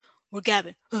We're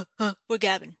gabbing. We're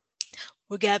gabbing.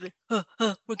 We're gabbing.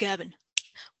 We're gabbing.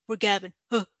 We're gabbing.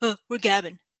 We're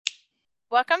gabbing.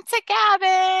 Welcome to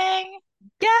Gabbing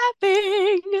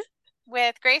Gabbing.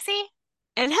 with Gracie.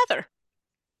 And Heather.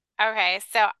 Okay,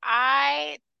 so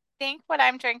I think what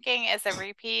I'm drinking is a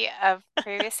repeat of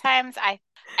previous times. I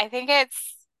think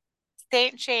it's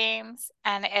St. James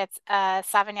and it's a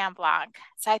Sauvignon Blanc.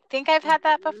 So I think I've had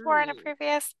that before in a Mm,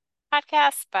 previous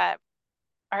podcast, but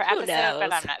or who episode, but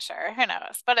I'm knows? not sure. Who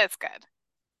knows? But it's good.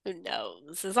 Who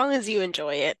knows? As long as you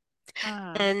enjoy it.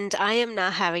 Mm. And I am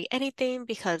not having anything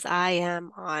because I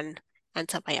am on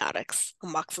antibiotics,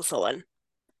 amoxicillin.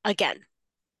 Again.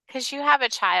 Because you have a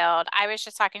child. I was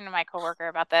just talking to my coworker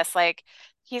about this. Like,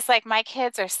 he's like, my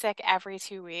kids are sick every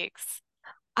 2 weeks.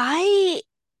 I,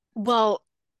 well,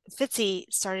 Fitzy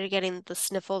started getting the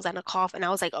sniffles and a cough, and I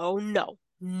was like, oh no,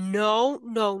 no,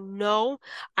 no, no.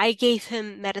 I gave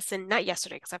him medicine, not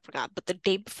yesterday because I forgot, but the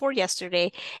day before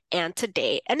yesterday and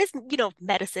today. And it's,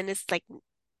 medicine, it's like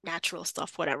natural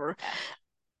stuff, whatever. Yeah,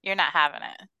 you're not having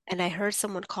it. And I heard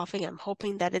someone coughing. I'm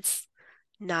hoping that it's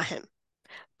not him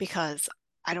because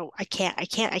I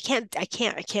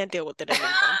can't deal with it anymore.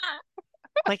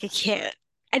 Like I can't.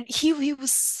 And he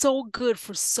was so good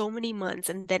for so many months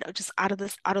and then just out of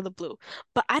the blue.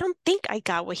 But I don't think I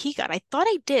got what he got. I thought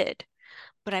I did,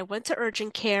 but I went to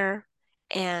urgent care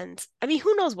and I mean,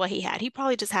 who knows what he had? He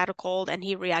probably just had a cold and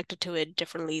he reacted to it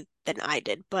differently than I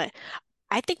did. But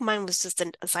I think mine was just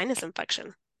a sinus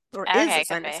infection or is a Okay, could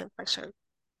sinus be. infection.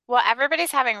 Well,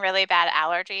 everybody's having really bad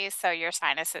allergies, so your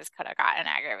sinuses could have gotten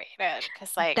aggravated.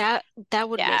 Because, like, That that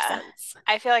would make yeah, sense.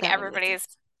 I feel like That would make everybody's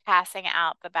sense. passing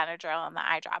out the Benadryl and the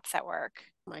eye drops at work.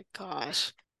 My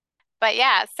gosh. But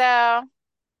yeah, so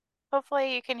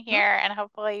hopefully you can Well, hear and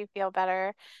hopefully you feel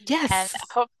better and yes.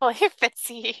 hopefully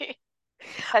Fitzy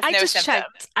has I no just symptoms.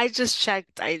 checked. I just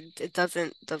checked. It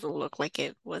doesn't look like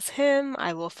it was him.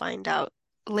 I will find out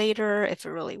later if it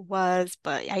really was,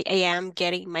 but I am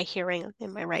getting my hearing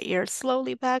in my right ear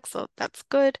slowly back, so that's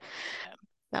good.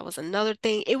 That was another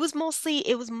thing. It was mostly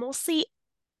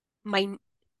my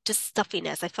just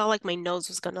stuffiness. I felt like my nose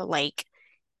was gonna like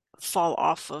fall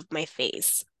off of my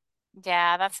face.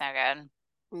 Yeah, that's no good.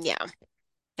 Yeah.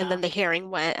 And then Oh. the hearing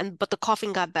went and but the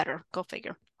coughing got better. Go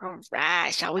figure. All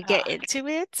right, shall we get Oh. into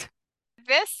it?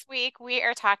 This week we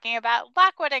are talking about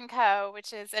Lockwood Co.,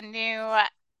 which is a new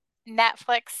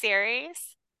Netflix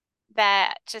series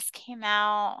that just came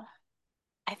out,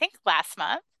 I think last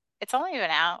month. It's only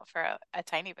been out for a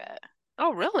tiny bit.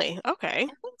 Oh, really? Okay.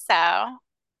 I think so.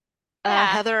 Yeah.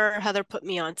 Heather put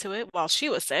me onto it while she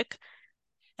was sick,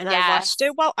 and I watched Yes.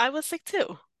 it while I was sick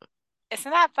too.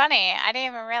 Isn't that funny? I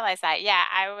didn't even realize that. Yeah,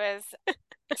 I was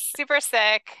super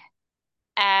sick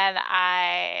and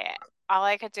I all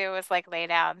I could do was like lay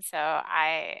down. So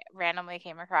I randomly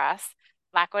came across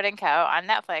Lockwood and Co. on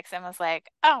Netflix and was like,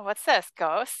 "Oh, what's this?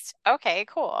 Ghost? Okay,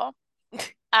 cool."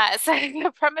 So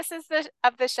the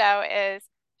of the show is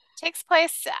takes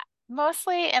place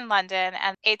mostly in London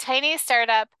and a tiny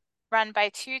startup run by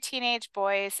two teenage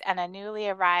boys and a newly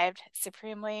arrived,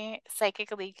 supremely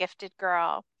psychically gifted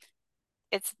girl.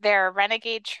 It's their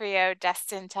renegade trio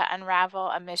destined to unravel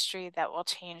a mystery that will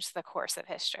change the course of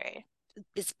history.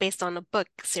 It's based on a book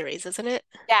series, isn't it?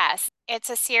 Yes, it's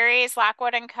a series,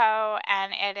 Lockwood and Co.,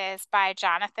 and it is by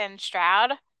Jonathan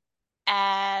Stroud.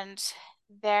 And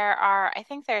I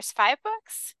think there's 5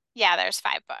 books. Yeah, there's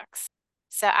 5 books.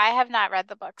 So I have not read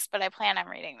the books, but I plan on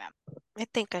reading them. I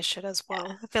think I should as Yeah.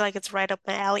 well. I feel like it's right up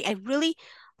my alley.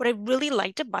 What I really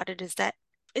liked about it is that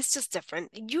it's just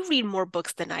different. You read more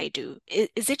books than I do.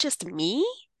 Is it just me?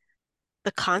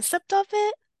 The concept of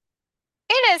it?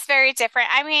 It is very different.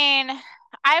 I mean,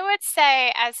 I would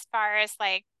say as far as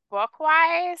like book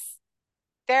wise,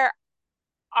 there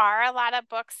are a lot of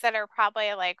books that are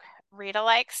probably like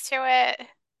read-alikes to it.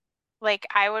 Like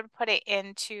I would put it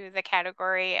into the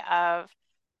category of,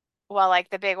 well, like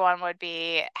the big one would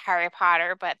be Harry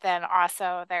Potter, but then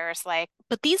also there's like,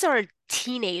 But these are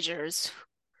teenagers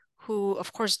who,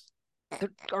 of course,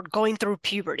 are going through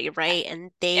puberty, right?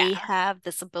 And they yeah, have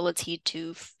this ability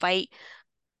to fight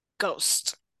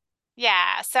ghosts.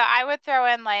 yeah. So I would throw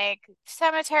in like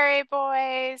Cemetery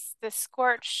Boys, The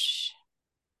Scorch,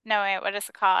 no, wait, what is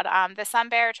it called? The Sun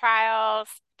Bear Trials.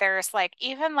 There's like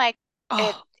even like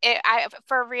Oh, I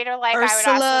for reader like I would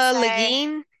also Ursula Le say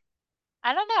Guin.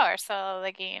 I don't know Ursula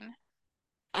Le Guin.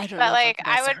 I don't But know if I'm like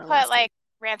I pronouncing would her put last name. like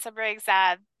Ransom Briggs,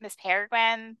 Miss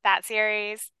Peregrine, that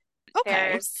series. Okay.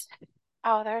 There's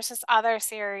there's this other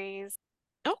series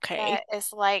Okay. that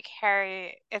is like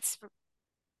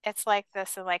it's like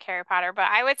this and like Harry Potter, but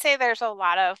I would say there's a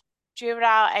lot of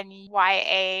juvenile and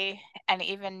YA and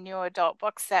even new adult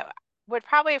books that would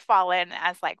probably fall in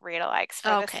as like read-alikes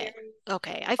for the Okay. series.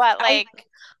 Okay. But I like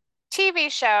TV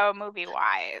show, movie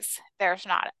wise, there's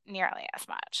not nearly as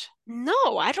much.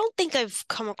 no, I don't think I've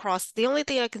come across the only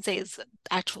thing I can say is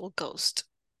actual Ghost.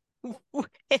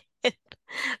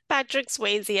 Patrick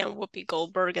Swayze and Whoopi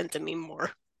Goldberg and Demi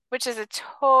Moore. Which is a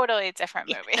totally different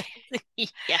movie.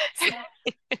 Yes.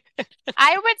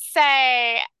 I would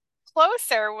say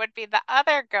closer would be the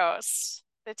other Ghost,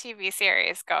 the TV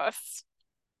series Ghost,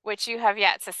 which you have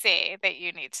yet to see that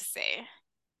you need to see.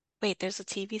 Wait, there's a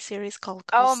TV series called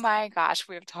Oh Ghost? my gosh,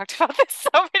 we've talked about this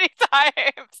so many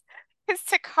times. Because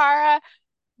Takara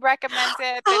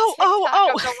recommended the Oh, oh, TikTok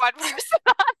oh. of the one person.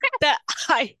 That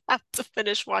I have to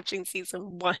finish watching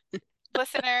season one.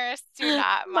 Listeners, do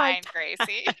not My mind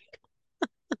Gracie.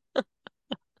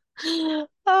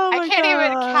 Oh I my can't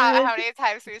even count God. how many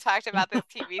times we talked about this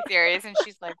TV series, and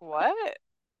she's like, "What?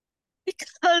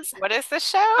 Because What is the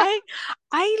show?" I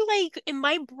I like in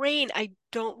my brain I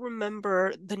don't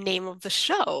remember the name of the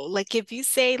show. Like if you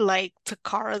say like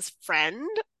Takara's friend,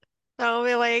 I'll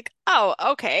be like, "Oh,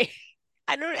 okay."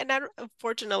 I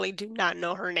unfortunately do not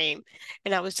know her name.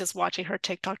 And I was just watching her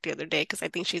TikTok the other day because I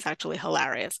think she's actually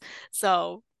hilarious.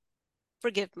 So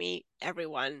forgive me,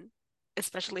 everyone,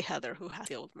 especially Heather, who has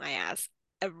to deal with my ass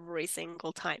every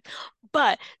single time.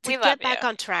 But We love you.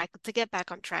 to get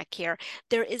back on track here,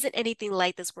 there isn't anything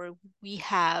like this where we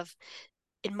have,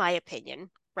 in my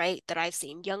opinion, right, that I've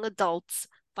seen young adults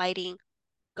fighting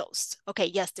ghosts. Okay,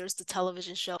 yes, there's the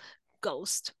television show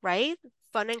Ghost, right?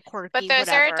 Fun and But quirky,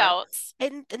 those are whatever. adults.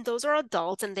 And those are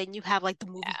adults, and then you have like the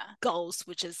movie Yeah. Ghost,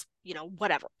 which is,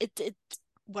 whatever. It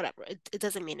whatever. It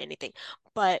doesn't mean anything.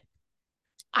 But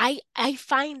I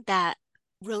find that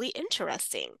really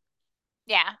interesting.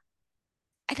 Yeah.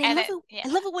 And And it, I yeah.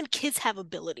 love it when kids have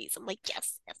abilities. I'm like,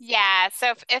 yes, yes, yes. Yeah,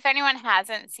 so if anyone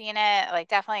hasn't seen it, like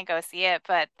definitely go see it.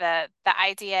 But the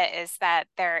idea is that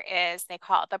there is, they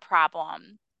call it the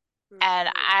problem. And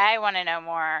Mhm. I want to know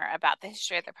more about the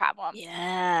history of the problem,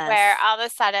 where Yes. all of a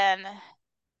sudden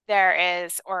there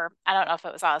is, or I don't know if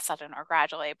it was all of a sudden or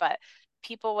gradually, but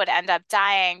people would end up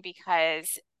dying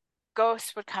because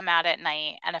ghosts would come out at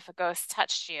night, and if a ghost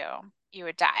touched you, you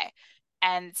would die.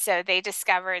 And so they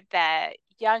discovered that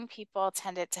young people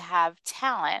tended to have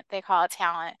talent, they call it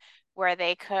talent, where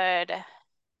they could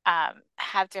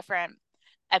have different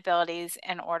abilities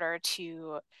in order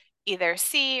to either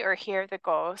see or hear the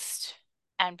ghost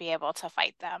and be able to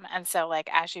fight them. And so, like,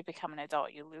 as you become an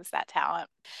adult, you lose that talent.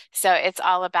 So it's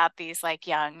all about these like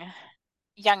young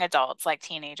adults, like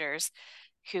teenagers,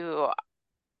 who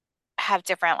have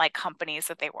different like companies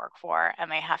that they work for,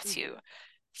 and they have to Mhm.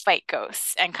 fight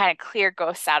ghosts and kind of clear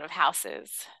ghosts out of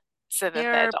houses so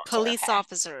that the They're adults are police okay.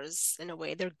 officers in a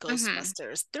way. They're Hmm.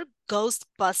 ghostbusters. They're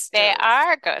They ghostbusters.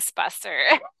 are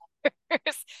Ghostbusters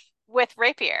with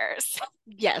rapiers.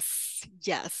 Yes,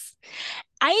 yes.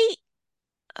 I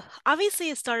obviously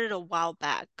it started a while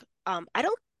back. I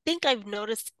don't think I've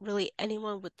noticed really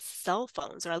anyone with cell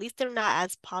phones, or at least they're not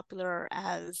as popular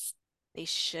as they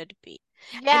should be.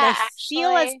 And I Yeah,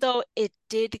 feel as actually. though it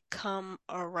did come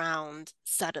around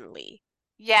suddenly.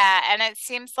 Yeah, and it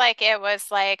seems like it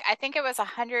was like I think it was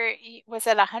 100, was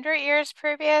it 100 years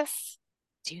previous?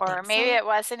 Do you Or think maybe so? it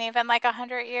wasn't even like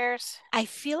 100 years. I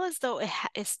feel as though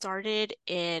it started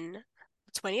in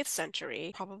the 20th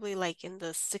century, probably like in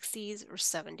the 60s or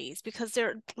 70s, because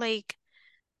they're like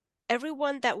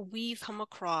everyone that we've come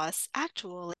across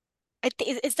actually, I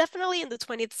think it's definitely in the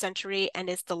 20th century and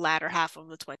it's the latter half of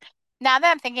the 20th. Now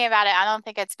that I'm thinking about it, I don't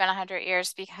think it's been 100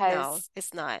 years No, because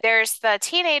it's not. there's the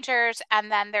teenagers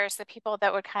and then there's the people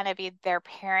that would kind of be their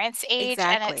parents' age.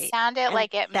 And it Exactly. sounded And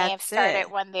like it may have that's started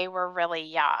it. when they were really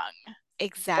young,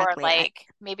 or Exactly. like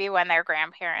maybe when their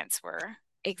grandparents were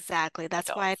Exactly.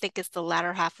 That's why I adults. think it's the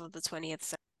latter half of the 20th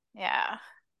century. Yeah.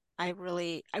 I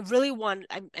really want,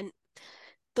 and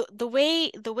the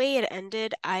way it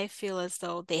ended, I feel as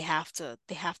though they have to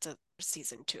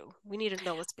season two. We need to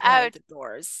know what's Oh, behind the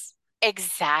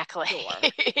exactly. door.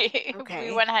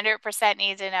 We Okay. 100%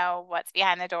 need to know what's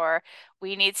behind the door.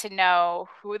 We need to know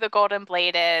who the Golden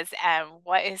Blade is and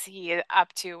what is he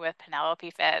up to with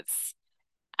Penelope Fitz.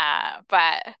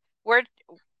 But we're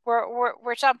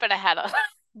we're jumping ahead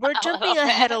We're a little jumping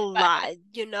ahead a bit, but lot,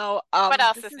 what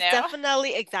else this is is new?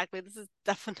 definitely exactly this is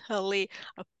definitely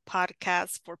a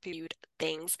podcast for people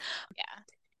things. Yeah.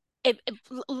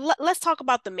 Let's talk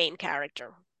about the main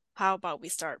character. How about we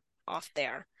start off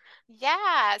there?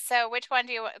 Yeah. So which one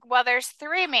do you, well, there's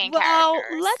three main Well, characters.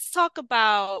 let's talk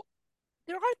about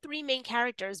there are three main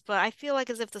characters, but I feel like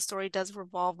as if the story does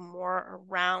revolve more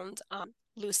around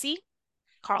Lucy.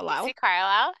 Carlisle, Lucy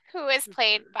Carlisle, who is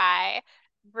played mhm, by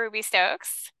Ruby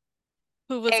Stokes,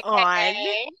 who was on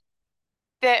aka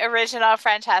the original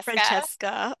Francesca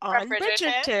Francesca from on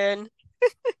Bridgerton. Bridgerton.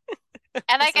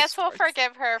 And I This is guess we'll sports.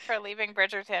 forgive her for leaving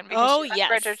Bridgerton because Oh, she left yes.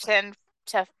 Bridgerton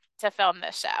to film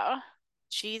this show.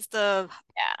 She's the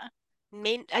Yeah.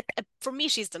 for me,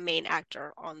 she's the main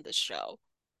actor on the show.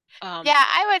 Um, Yeah,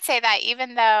 I would say that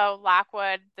even though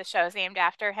Lockwood, the show's named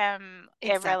after him,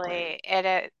 exactly.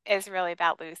 is really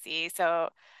about Lucy. So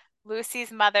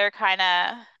Lucy's mother kind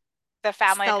of the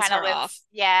family Sells kind of her off. lives,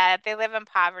 yeah, they live in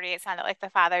poverty. It sounded like the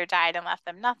father died and left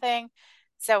them nothing.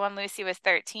 So when Lucy was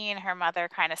 13, her mother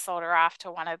kind of sold her off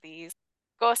to one of these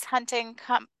ghost hunting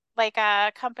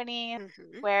company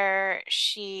Hmm. where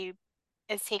she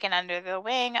is taken under the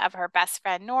wing of her best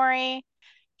friend Nori.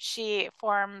 She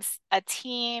forms a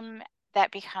team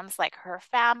that becomes like her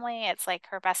family. It's like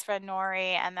her best friend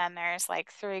Nori, and then there's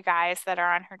like three guys that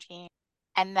are on her team.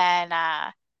 And then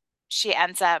she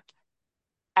ends up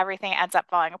everything ends up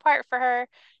falling apart for her.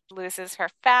 She loses her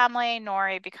family.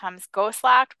 Nori becomes ghost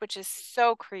locked, which is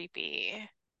so creepy.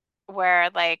 Where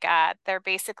like they're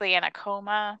basically in a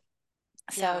coma.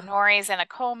 So Yeah. Nori's in a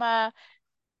coma.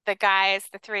 The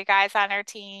three guys on her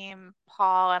team,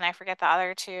 Paul and I forget the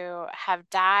other two, have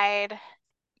died.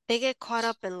 They get caught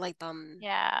up in like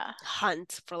Yeah.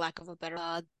 hunt, for lack of a better.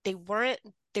 They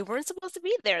weren't supposed to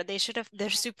be there. They should have their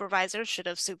supervisor should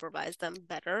have supervised them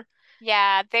better.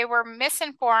 Yeah, they were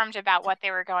misinformed about what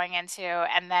they were going into,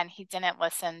 and then he didn't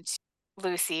listen to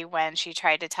Lucy when she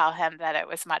tried to tell him that it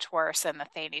was much worse and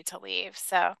that they need to leave.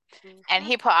 So, and Hmm.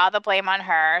 he put all the blame on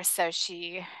her, so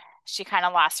she kind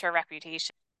of lost her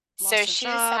reputation. So Lost her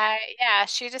job.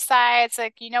 she decides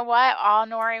like, you know what? All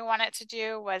Nori wanted to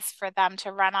do was for them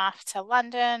to run off to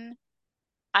London.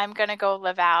 I'm gonna go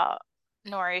live out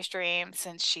Nori's dream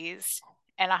since she's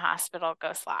in a hospital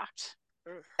ghost locked.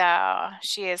 Mm. So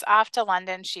she is off to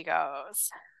London. She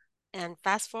goes, And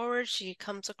fast forward, she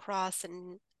comes across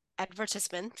an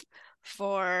advertisement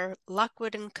for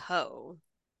Lockwood Co.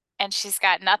 and she's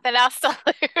got nothing else to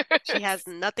She lose. has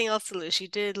nothing else to lose. She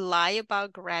did lie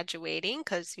about graduating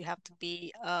because you have to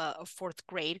be a fourth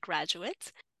grade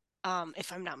graduate,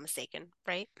 if I'm not mistaken,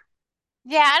 right?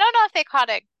 Yeah, I don't know if they called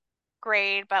it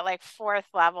grade, but like fourth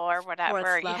level or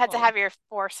whatever. Fourth You had to level. have your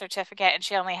fourth certificate, and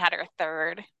she only had her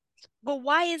third. But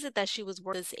why is it that she was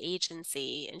working this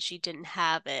agency and she didn't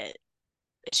have it?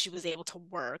 She was able to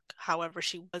work. However,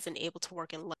 she wasn't able to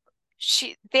work in London.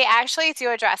 They actually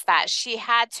do address that. She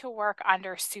had to work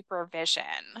under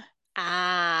supervision.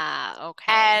 Ah,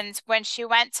 okay. And when she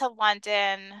went to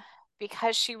London,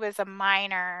 because she was a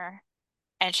minor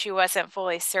and she wasn't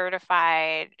fully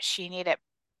certified, she needed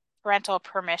parental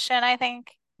permission, I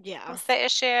think Yeah, was the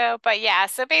issue. But yeah,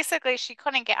 so basically she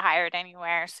couldn't get hired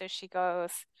anywhere. So she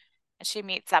goes and she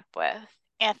meets up with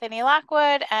Anthony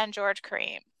Lockwood and George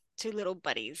Kareem. two little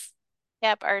buddies.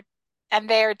 Yep, and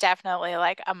they are definitely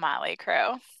like a motley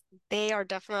crew. They are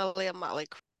definitely a motley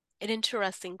crew. An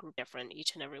interesting group, different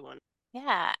each and every one.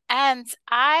 Yeah, and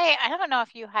I don't know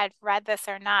if you had read this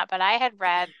or not, but I had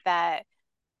read that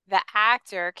the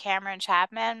actor Cameron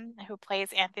Chapman, who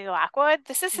plays Anthony Lockwood,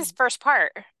 this is his Mm. first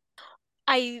part.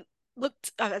 I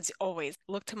looked, as always,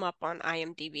 looked him up on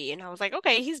IMDb and I was like,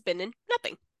 okay, he's been in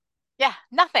nothing. Yeah,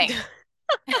 nothing.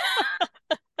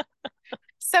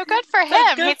 So good for So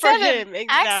him. He good for did an him.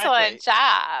 excellent Exactly.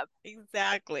 job.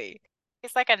 Exactly.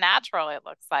 He's like a natural, it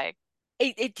looks like.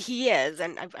 He is,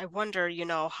 and I wonder,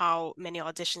 how many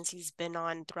auditions he's been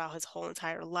on throughout his whole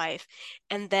entire life.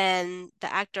 And then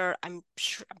the actor, I'm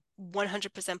sure,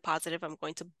 100% positive I'm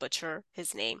going to butcher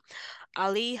his name.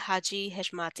 Ali Haji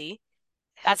Heshmati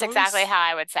That's has only exactly how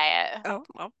I would say it. oh,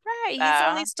 all right. He's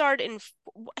only So, starred in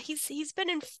he's been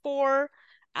in four.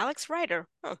 Alex Rider.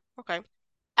 Oh, okay.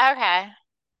 okay.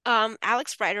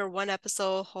 Alex Rider, one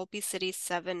episode, Holby City,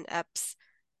 seven eps,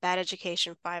 Bad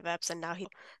Education, five eps, and now he.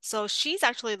 So she's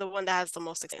actually the one that has the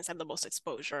most experience and the most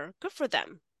exposure. Good for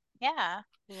them. Yeah.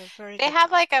 Yeah, very They good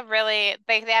have job. like a really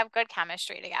they have good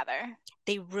chemistry together,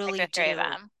 They like really the three of do,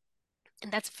 them.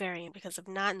 and that's very because if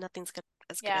not, nothing's gonna be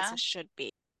as good as Yeah. it should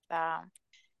be. So,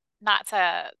 not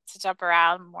to jump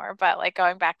around more, but like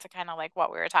going back to kind of like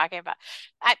what we were talking about.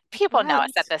 People know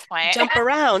us Around, at this point. jump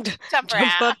around, Jump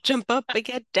around. jump up, and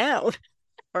get down.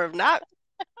 Or if not,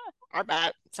 our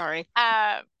bad. Sorry.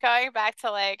 Going back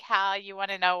to like how you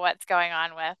want to know what's going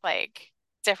on with like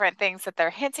different things that they're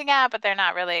hinting at, but they're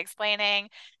not really explaining.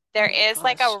 There Oh my is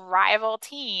like a gosh. rival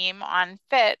team on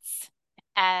Fitz,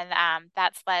 and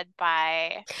that's led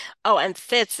by, Oh, and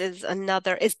Fitz is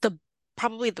the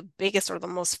probably the biggest or the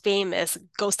most famous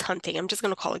ghost hunting. I'm just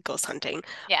gonna call it ghost hunting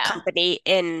yeah, company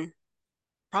in.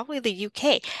 Probably the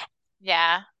UK.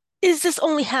 Yeah. Is this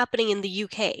only happening in the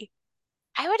UK?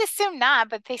 I would assume not,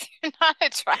 but they do not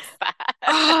address that.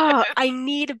 Ah, I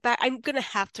need back. I'm gonna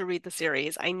have to read the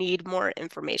series. I need more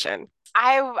information.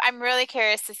 I'm really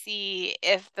curious to see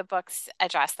if the books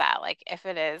address that, like if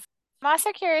it is. I'm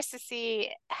also curious to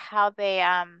see how they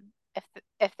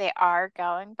if they are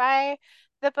going by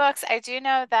the books. I do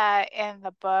know that in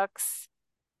the books,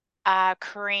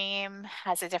 Kareem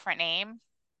has a different name.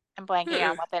 I'm blanking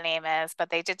on Hmm. what the name is, but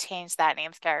they did change that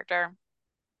name's character.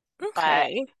 But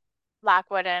Okay.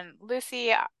 Lockwood and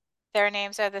Lucy, their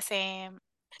names are the same.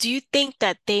 Do you think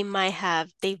that they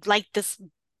like this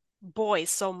boy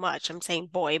so much? I'm saying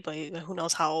boy, but who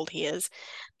knows how old he is,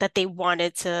 that they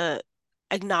wanted to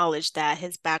acknowledge that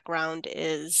his background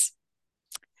is.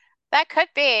 That could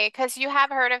be because you have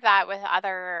heard of that with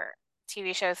other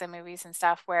TV shows and movies and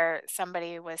stuff where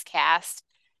somebody was cast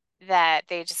that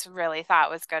they just really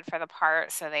thought was good for the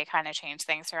part, so they kind of changed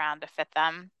things around to fit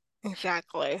them.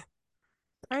 Exactly.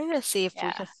 I'm gonna see if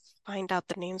we Yeah. can find out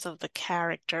the names of the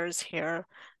characters here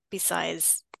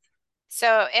besides.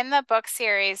 So in the book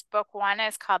series, book one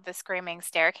is called The Screaming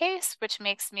Staircase, which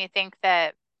makes me think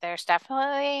that there's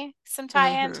definitely some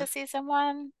tie-in Hmm. to season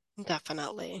one.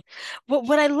 Definitely.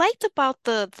 What I liked about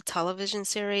the television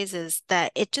series is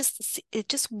that it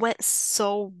just went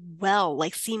so well,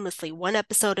 like seamlessly, one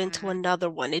episode into Hmm. another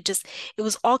one. It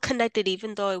was all connected,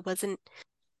 even though it wasn't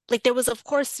like there was, of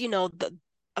course,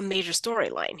 a major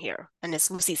storyline here, and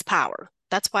it's Lucy's power.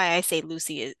 That's why I say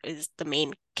Lucy is the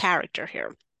main character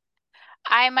here.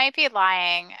 I might be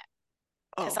lying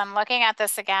because Oh, I'm looking at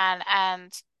this again,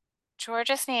 and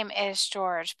George's name is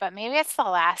George, but maybe it's the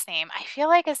last name. I feel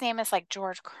like his name is like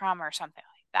George Crumb or something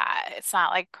like that. It's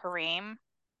not like Kareem.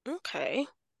 okay.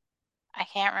 I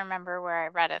can't remember where I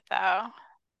read it though.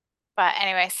 But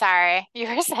anyway, sorry. You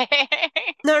were saying.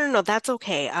 No, no, no, that's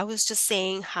okay. I was just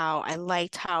saying how I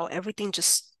liked how everything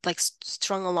just like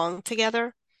strung along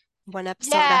together, one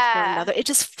episode after Yeah. another. It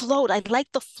just flowed. I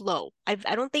like the flow. I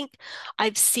don't think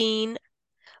I've seen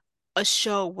a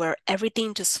show where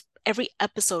every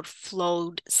episode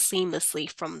flowed seamlessly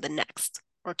from the next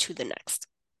or to the next.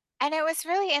 And it was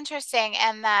really interesting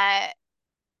and that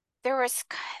there was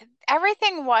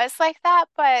everything was like that,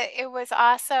 but it was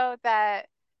also that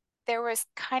there was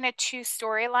kind of two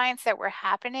storylines that were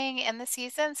happening in the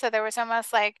season. So there was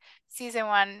almost like season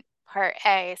one part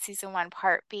A, season one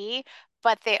part B,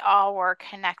 but they all were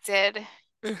connected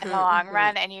in the long Hmm.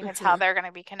 run, and you can tell hmm they're going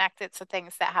to be connected to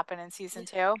things that happen in season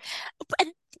two.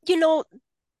 And you know,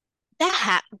 that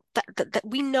ha that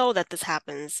we know that this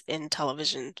happens in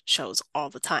television shows all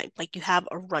the time. Like you have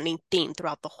a running theme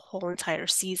throughout the whole entire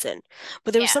season.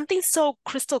 But there was Yeah. something so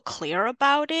crystal clear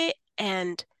about it,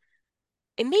 and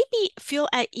it made me feel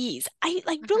at ease.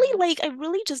 Hmm. I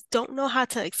really just don't know how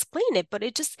to explain it, but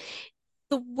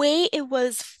the way it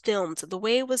was filmed, the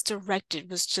way it was directed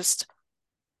was just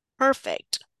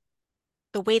perfect.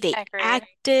 The way they Agreed.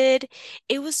 acted,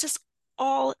 it was just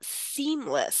all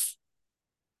seamless.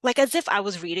 Like as if I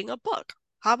was reading a book.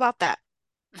 How about that?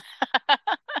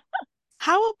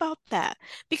 How about that?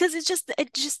 Because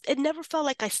it never felt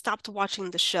like I stopped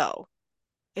watching the show,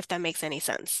 if that makes any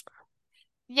sense.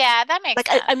 Yeah, that makes Like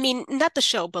I sense. mean, not the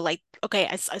show, but like, okay,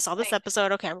 I saw this Like,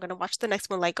 episode. Okay, I'm gonna watch the next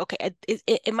one. Like, okay,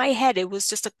 in my head, it was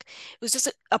just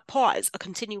a pause, a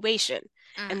continuation,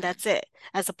 and mm. that's it.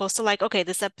 As opposed to like, okay,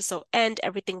 this episode end,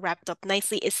 everything wrapped up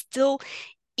nicely. It's still,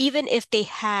 even if they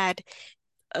had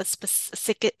a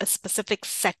specific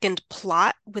second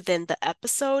plot within the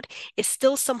episode, it's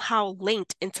still somehow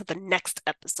linked into the next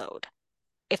episode,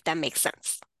 if that makes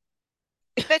sense.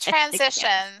 The I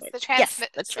can't transitions, explain. Yes,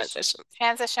 the the transition.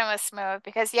 transition was smooth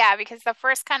because yeah, because the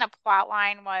first kind of plot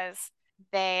line was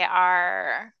they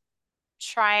are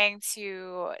trying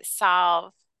to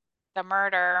solve the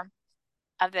murder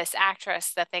of this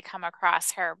actress that they come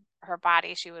across her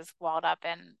body. She was walled up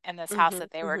in this house Hmm.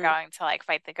 that they were hmm going to like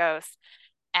fight the ghost,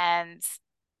 and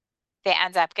they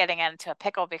end up getting into a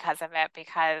pickle because of it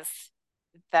because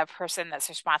the person that's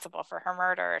responsible for her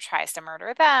murder tries to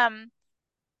murder them.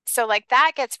 So like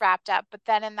that gets wrapped up, but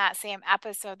then in that same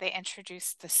episode they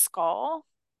introduced the skull.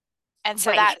 And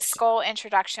so that Right. skull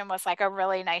introduction was like a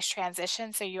really nice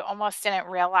transition. So you almost didn't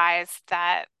realize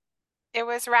that it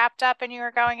was wrapped up and you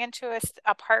were going into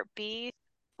a part B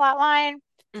plot line.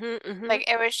 hmm Like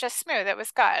it was just smooth. It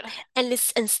was good.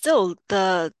 And still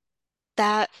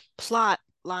that plot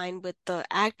line with the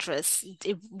actress,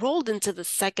 it rolled into the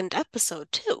second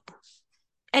episode too.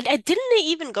 And didn't it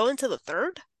even go into the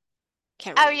third?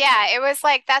 Can't Oh remember. yeah, it was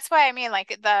like that's why I mean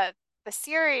like the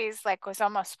series like was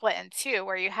almost split in two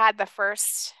where you had the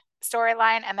first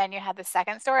storyline and then you had the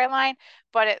second storyline,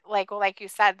 but it like you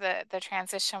said, the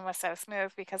transition was so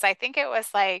smooth because I think it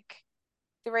was like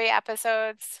 3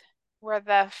 episodes were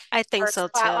the I think first so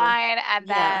plot too. line, and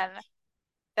Yeah. then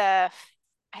the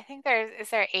I think there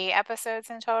 8 episodes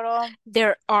in total?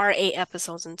 There are 8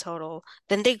 episodes in total.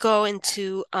 Then they go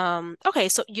into okay,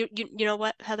 so you know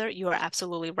what, Heather? You are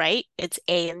absolutely right. It's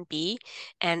A and B.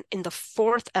 And in the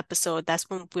fourth episode, that's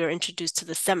when we're introduced to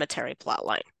the cemetery plot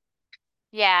line.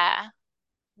 Yeah,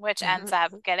 which ends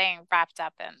up Mhm. getting wrapped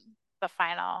up in the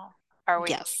final. Are we,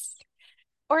 Yes.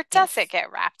 or does it Yes.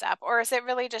 get wrapped up, or is it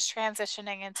really just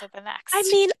transitioning into the I next?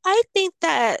 mean, I think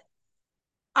that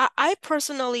I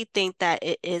personally think that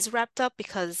it is wrapped up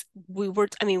because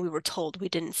I mean, we were told we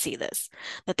didn't see this,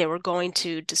 that they were going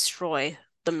to destroy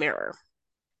the mirror.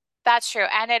 That's true,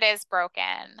 and it is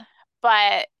broken,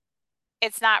 but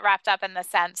it's not wrapped up in the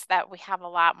sense that we have a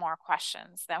lot more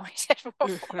questions than we did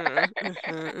before.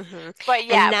 But And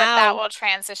yeah, but that now, will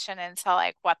transition into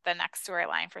like what the next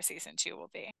storyline for season 2 will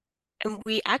be. and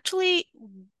we actually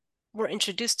were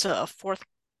introduced to a fourth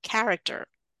character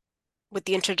with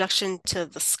the introduction to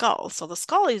the Skull. So the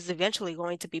Skull is eventually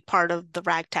going to be part of the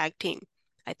ragtag team,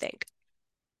 I think.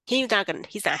 He's not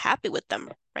happy with them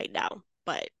right now,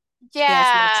 but he has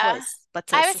no Yeah. choice but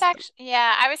to assist them.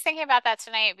 I was thinking about that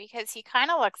tonight because he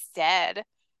kind of looks dead,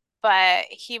 but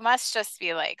he must just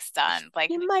be like stunned.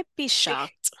 He might be Bec-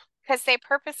 shocked. because they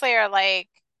purposely are like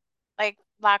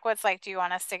Lockwood's like, "Do you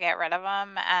want us to get rid of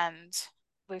him?" And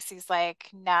Lucy's like,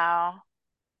 "No."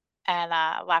 And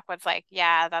Lockwood's like,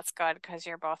 "Yeah, that's good because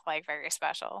you're both like very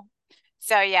special."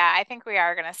 So yeah, I think we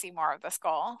are gonna see more of the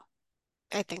skull.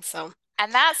 I think so.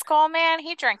 And that skull man,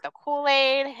 he drank the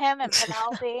Kool-Aid, him and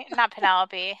Penelope, not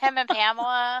Penelope, him and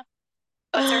Pamela.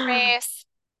 What's her face?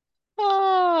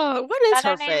 Oh, what Is is that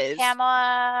her her name? face?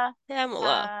 Pamela.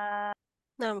 Pamela. I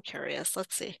Now I'm curious.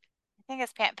 Let's see. think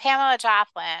it's Pamela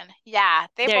Joplin. Yeah,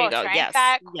 they There you both go. drank Yes.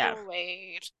 that Yeah.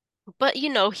 Kool-Aid. But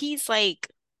he's like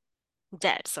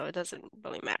dead, so it doesn't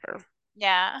really matter.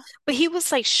 Yeah, But he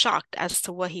was like shocked as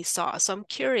to what he saw. So I'm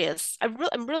curious. I'm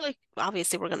really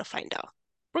obviously we're gonna find out.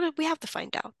 We have to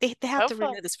find out. They have to hopefully.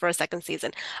 renew this for a second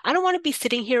season. I don't want to be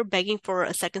sitting here begging for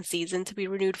a second season to be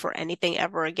renewed for anything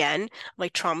ever again. I'm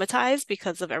like traumatized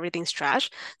because of everything's trash.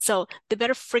 So they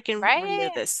better freaking renew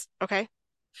Right? this, okay?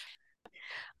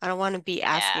 I don't want to be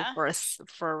asking Yeah.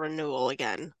 for a renewal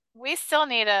again. We still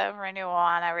need a renewal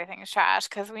on everything's trash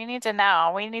because we need to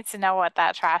know. We need to know what's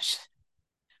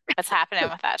happening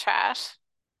with that trash.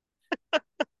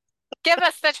 Give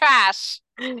us the trash.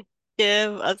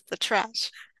 Give us the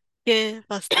trash. Give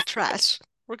us the trash.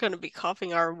 We're gonna be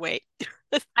coughing our way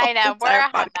this I whole know, we're entire a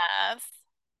hot podcast. mess.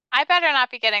 I better not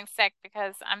be getting sick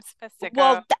because I'm supposed to go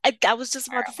Well, I was just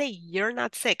about to tomorrow. say, you're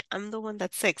not sick. I'm the one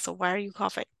that's sick. So why are you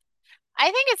coughing?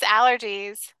 I think it's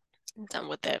allergies. I'm done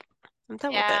with it. I'm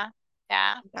done with it. Yeah.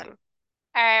 Yeah. I'm done.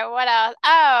 All right, what else?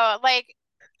 Oh, like,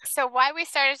 so why we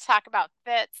started to talk about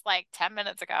Fitz like 10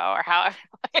 minutes ago or however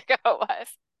long ago it was.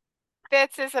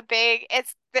 Fitz is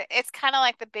it's kind of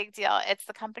like the big deal. It's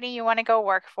the company you want to go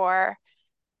work for.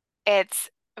 It's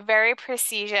very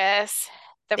prestigious.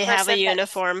 The They have a person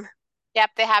that's, uniform.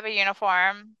 yep, they have a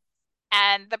uniform.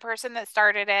 And the person that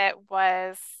started it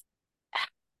was,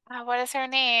 what is her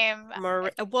name?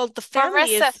 Well, the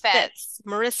family Marissa is Fitz. Fitz.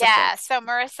 Marissa Yeah, Fitz. so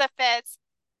Marissa Fitz,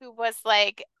 who was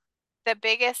like the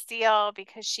biggest deal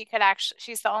because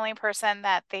she's the only person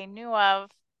that they knew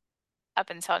of up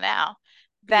until now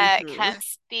that Hmm. can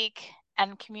speak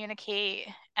and communicate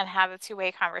and have a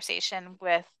two-way conversation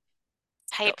with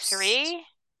type Ghost. 3.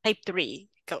 Type 3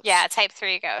 Yeah, ghost. type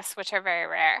 3 ghosts, which are very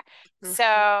rare.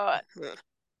 So Mhm.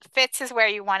 Fitz is where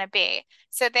you want to be.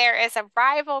 So there is a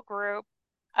rival group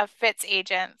of Fitz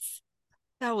agents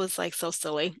That was like so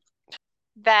silly.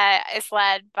 that is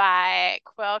led by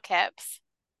Quill Kipps,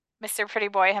 Mr. Pretty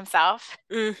Boy himself.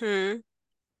 Hmm.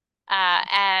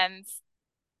 And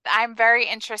I'm very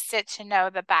interested to know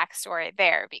the backstory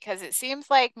there because it seems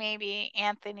like maybe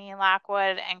Anthony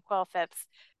Lockwood and Quill Phipps,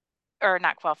 or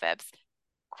not Quill Phipps,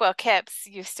 Quill Kipps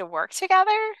used to work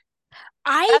together.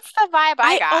 I That's the vibe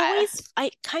I got.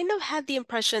 I kind of had the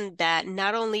impression that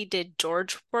not only did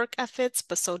George work at Fitz,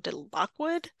 but so did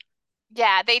Lockwood.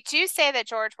 Yeah, they do say that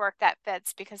George worked at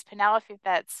Fitz because Penelope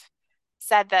Fitz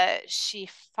said that she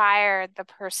fired the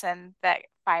person that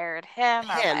fired him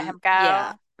or let Him, him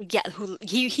yeah. go. Yeah, who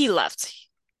he left.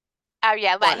 Oh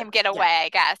yeah, let Wanted, him get yeah. away, I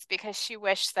guess, because she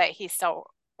wished that he still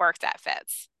worked at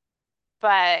Fitz.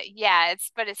 But yeah,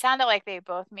 but it sounded like they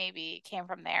both maybe came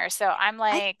from there. So I'm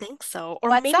I like, think so.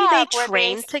 Or what's maybe they up? Were they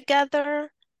trained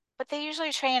together. but they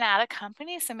usually train at a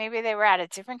company, so maybe they were at a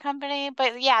different company.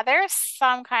 But yeah, there's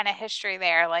some kind of history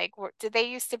there. Like, did they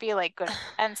used to be like good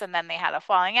friends and then they had a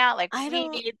falling out? Like, I we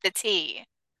don't need the tea.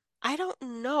 I don't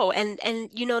know. And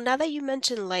now that you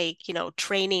mention like,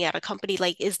 training at a company,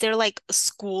 like is there like a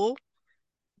school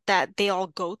that they all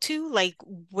go to, like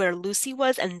where Lucy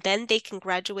was, and then they can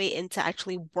graduate into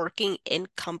actually working in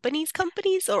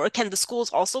companies, or can the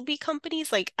schools also be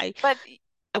companies? Like But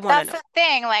I want to that's know. the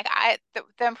thing. Like,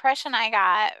 the impression I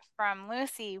got from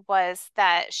Lucy was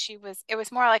that it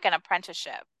was more like an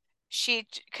apprenticeship.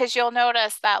 Because you'll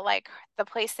notice that like the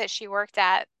place that she worked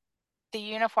at, the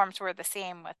uniforms were the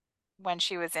same with when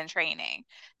she was in training.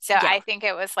 So Yeah, I think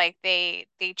it was like they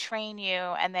train you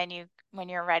and then you when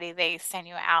you're ready they send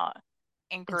you out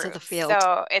in into the groups. field.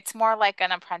 So it's more like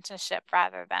an apprenticeship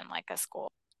rather than like a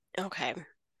school. Okay.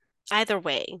 Either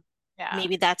way, Yeah.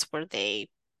 maybe that's where they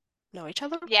know each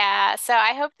other. Yeah, so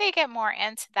I hope they get more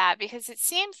into that because it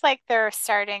seems like they're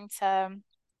starting to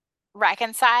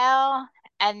reconcile.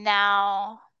 And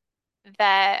now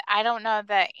that I don't know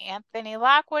that Anthony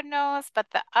Lockwood knows, but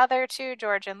the other two,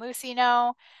 George and Lucy,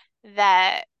 know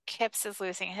that Kipps is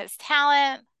losing his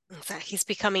talent. Exactly. He's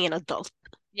becoming an adult.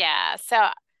 Yeah, so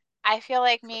I feel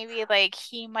like maybe like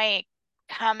he might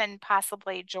come and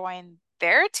possibly join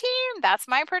their team. That's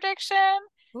my prediction.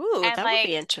 Ooh, And that would like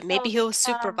be interesting. he'll Maybe he'll become,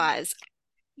 supervise.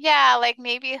 yeah, like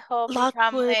maybe he'll become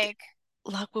Lockwood, like,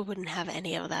 Lockwood wouldn't have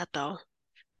any of that though.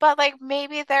 but like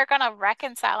maybe they're gonna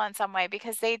reconcile in some way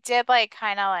because they did like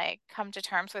kind of like come to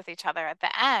terms with each other at the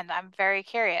end. I'm very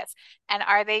curious. And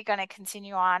are they gonna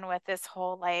continue on with this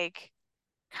whole like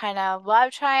kind of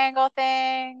love triangle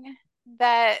thing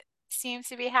that seems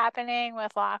to be happening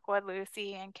with Lockwood,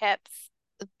 Lucy, and Kipps?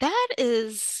 That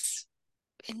is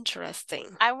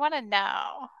interesting. I want to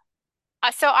know.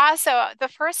 So also, the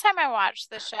first time I watched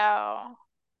the show,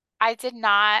 I did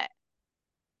not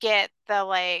get the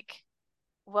like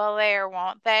will they or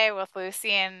won't they with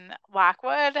Lucy and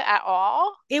Lockwood at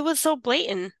all. It was so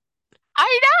blatant.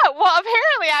 I know. Well,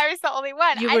 apparently I was the only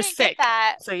one. You I were didn't get sick,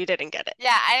 that. so you didn't get it.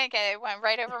 Yeah, I didn't get it. It went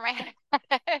right over my head.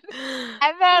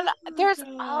 And then Oh there's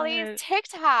all these God.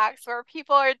 TikToks where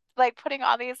people are like putting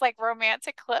all these like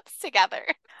romantic clips together.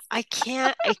 I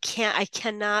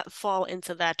cannot fall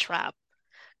into that trap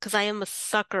because I am a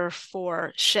sucker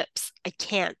for ships. I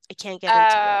can't get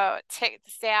into it. Oh, tick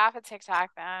stay off of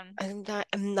TikTok then.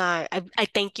 I'm not. I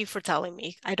thank you for telling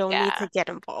me. I don't need to Yeah. get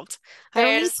involved. I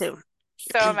don't need There's to.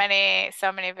 so many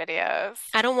videos.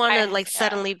 I don't want to I like yeah.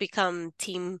 suddenly become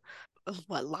team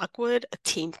what Lockwood, a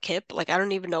team Kip. Like I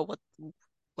don't even know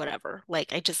whatever.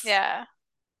 Like Yeah.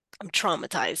 I'm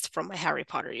traumatized from my Harry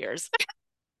Potter years.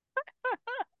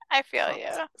 I feel you.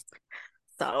 Traumatized.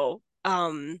 So,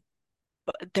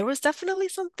 but there was definitely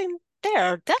something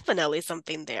there. Definitely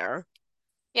something there.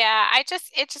 Yeah, it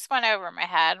just went over my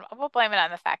head. We'll blame it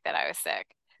on the fact that I was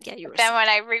sick. Yeah, you But were then when sick.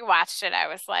 I rewatched it, I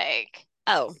was like,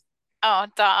 Oh, oh,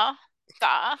 duh,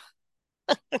 duh.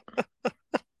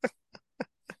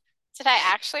 Did I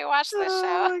actually watch this show?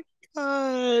 oh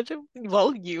my God.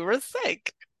 Well, you were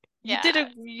sick. Yeah,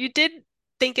 You did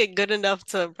think it good enough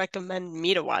to recommend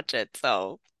me to watch it.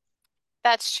 So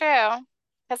that's true.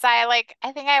 Because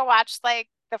I think I watched like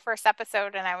the first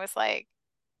episode and I was like,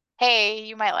 hey,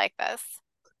 you might like this.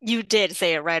 you did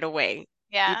say it right away.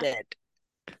 You Yeah. did.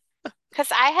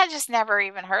 Because I had just never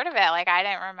even heard of it. Like, I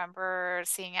didn't remember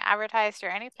seeing it advertised or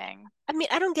anything. I mean,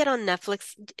 I don't get on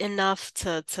Netflix enough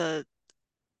to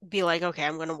be like, okay,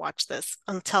 I'm gonna watch this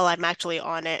until I'm actually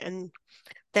on it, and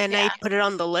then I Yeah. put it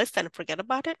on the list and forget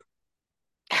about it.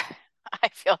 I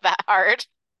feel that hard.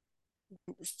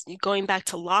 Going back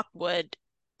to Lockwood,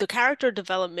 the character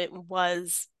development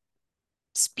was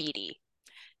speedy,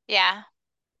 Yeah.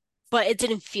 but it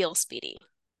didn't feel speedy.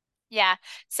 Yeah.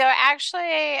 So actually,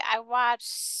 I watched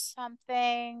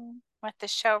something with the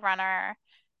showrunner. I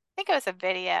think it was a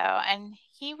video, and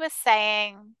he was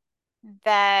saying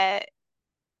that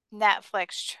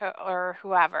Netflix cho or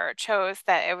whoever chose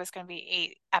that it was going to be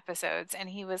 8 episodes, and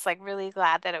he was like really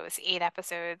glad that it was 8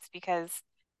 episodes because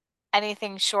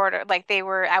anything shorter, like they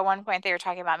were at one point they were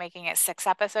talking about making it 6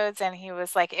 episodes, and he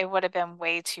was like it would have been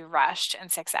way too rushed in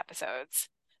 6 episodes.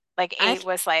 Like I, 8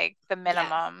 was like the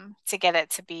yeah, minimum to get it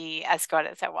to be as good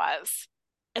as it was.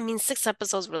 I mean, 6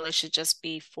 episodes really should just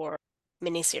be for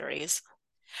miniseries.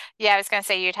 Yeah, I was gonna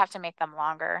say you'd have to make them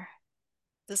longer.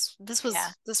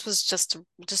 Yeah. This was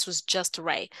just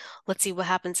right. Let's see what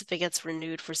happens if it gets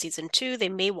renewed for season two. They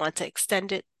may want to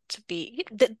extend it to be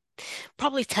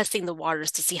probably testing the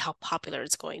waters to see how popular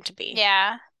it's going to be.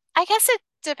 Yeah. I guess it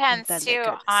And depends then they too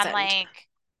could on extend. like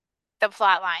the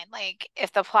plot line. Like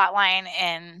if the plot line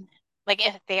in Like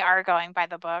if they are going by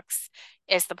the books,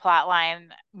 is the plot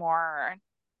line more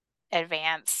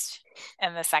advanced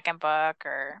in the second book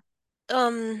or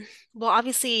Well,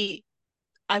 obviously,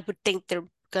 I would think they're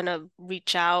gonna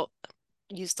reach out,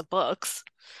 use the books,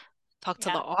 talk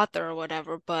to the yeah. author or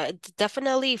whatever, but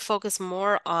definitely focus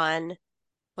more on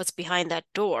what's behind that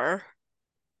door,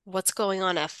 what's going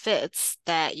on at Fitz,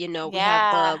 that, we have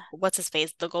Yeah. what's his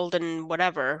face, the golden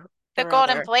whatever The or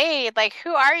Golden other. Blade, like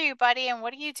who are you, buddy, and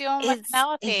what are you doing with Is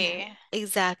Penelope?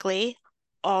 exactly.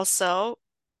 Also,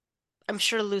 I'm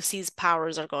sure Lucy's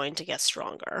powers are going to get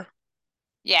stronger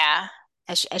Yeah.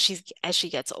 as she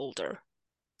gets older,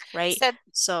 right? So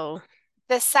So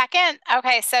the second,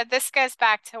 okay, so this goes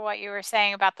back to what you were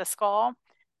saying about the skull.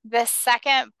 The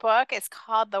second book is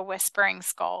called The Whispering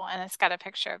Skull, and it's got a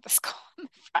picture of the skull in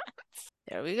the front.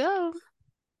 there we go.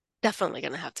 Definitely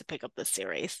gonna have to pick up this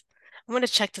series. I'm gonna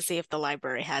check to see if the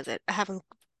library has it. I haven't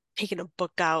taken a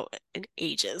book out in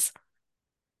ages.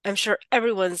 I'm sure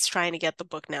everyone's trying to get the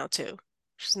book now too.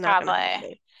 She's not gonna help Probably.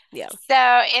 me. Yeah.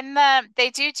 So they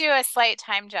do a slight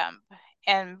time jump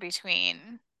in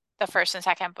between the first and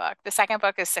second book. The second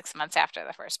book is 6 months after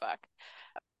the first book.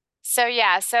 So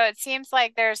yeah, so it seems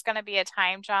like there's going to be a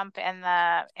time jump in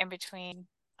between,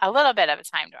 a little bit of a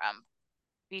time jump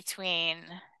between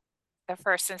the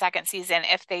first and second season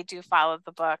if they do follow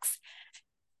the books.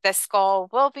 The skull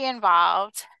will be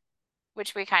involved,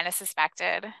 which we kind of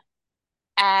suspected.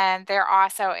 And there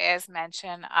also is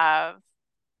mention of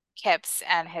Kip's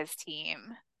and his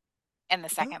team in the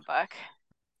Mhm. second book.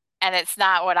 And it's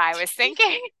not what I was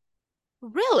thinking.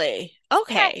 Really?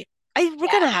 Yeah. Okay. We're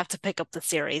Yeah. gonna have to pick up the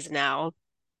series now.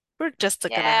 We're just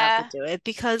gonna have to Yeah. do it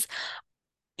because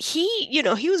he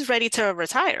was ready to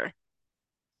retire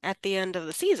at the end of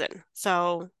the season.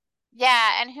 So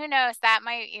Yeah. And who knows, that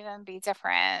might even be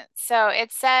different. So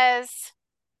it says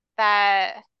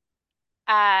that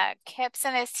Kipps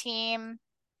and his team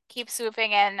keep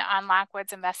swooping in on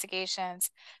Lockwood's investigations.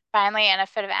 Finally, in a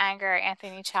fit of anger,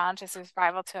 Anthony challenges his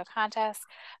rival to a contest.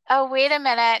 Oh, wait a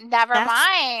minute. Never that's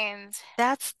mind.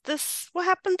 that's this what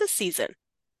happened this season.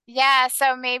 Yeah,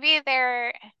 so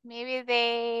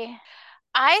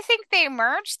I think they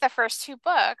merged the first two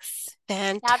books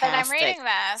now that I'm Fantastic. reading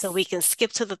So we this. can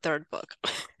skip to the third book.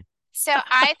 So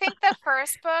I think the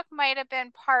first book might have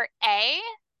been part A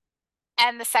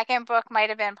and the second book might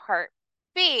have been part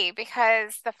B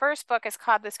because the first book is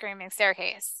called The Screaming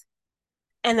Staircase.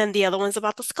 And then the other one's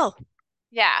about the skull.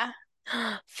 Yeah,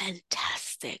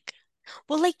 Fantastic.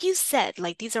 Well, like you said,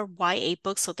 like these are YA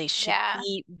books, so they should yeah,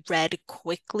 be read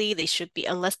quickly. They should be,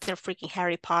 unless they're freaking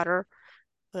Harry Potter,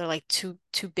 they're like too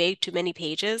big, too many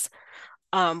pages.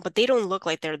 But they don't look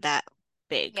like they're that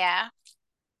big. yeah.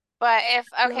 But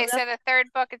No, okay, that so the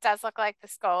third book, it does look like the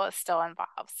skull is still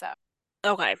involved.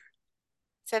 okay.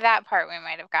 So that part we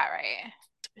might have got right.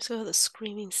 So the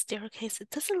screaming staircase, it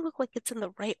doesn't look like it's in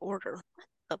the right order. What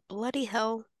the bloody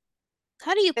hell?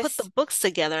 How do you put the This books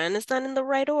together and it's not in the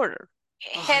right order?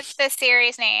 Oh, hits the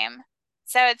series name.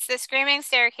 So it's The Screaming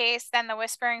Staircase, then The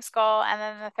Whispering Skull, and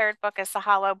then the third book is The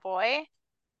Hollow Boy.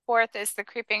 Fourth is The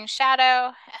Creeping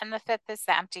Shadow, and the fifth is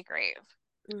The Empty Grave.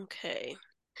 okay.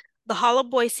 The Hollow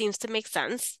Boy seems to make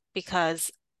sense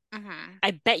because Mm-hmm.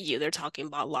 I bet you they're talking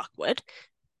about Lockwood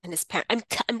and his parent.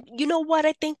 You know what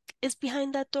I think is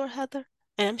behind that door, Heather?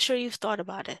 And I'm sure you've thought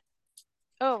about it.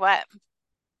 Oh, what?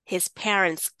 His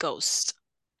parents' ghost.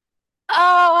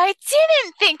 Oh, I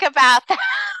didn't think about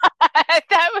that.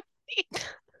 That would be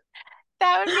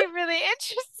that would be really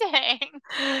interesting.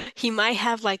 He might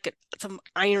have like some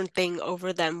iron thing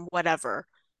over them, whatever.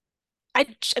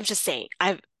 I'm just saying.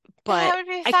 That But would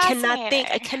be I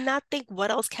fascinating. cannot think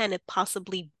what else can it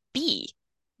possibly be?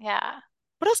 Yeah.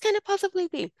 What else can it possibly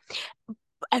be?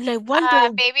 And I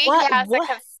wonder Maybe he has a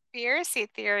conspiracy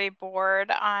theory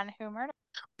board on who murdered.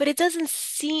 but it doesn't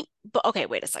seem, but okay,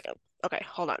 wait a second. Okay,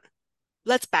 hold on.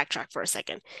 Let's backtrack for a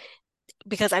second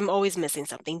because I'm always missing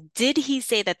something. Did he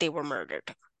say that they were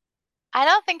murdered? I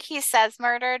don't think he says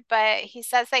murdered, but he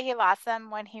says that he lost them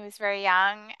when he was very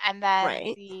young, and then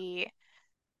Right. the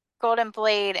Golden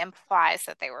Blade implies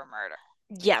that they were murdered.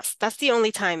 Yes, that's the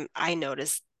only time I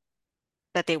noticed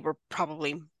that they were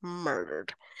probably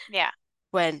murdered Yeah.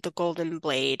 when the Golden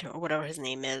Blade or whatever his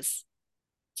name is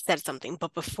said something.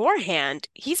 But beforehand,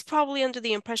 he's probably under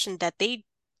the impression that they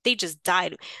just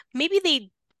died.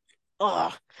 Maybe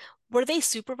oh, were they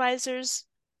supervisors?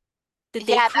 Did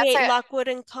they Yeah, create Lockwood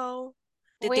and Co?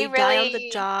 Did we they die on the really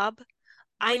job?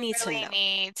 I we need to really know.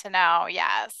 need to know.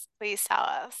 Yes, please tell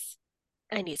us.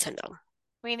 I need to know.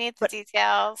 We need the But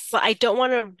details. I don't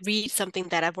want to read something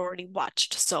that I've already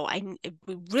watched. So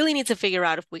we really need to figure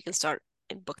out if we can start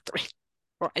in book three.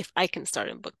 or if I can start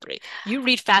in book three. You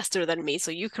read faster than me,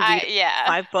 so you could read Yeah,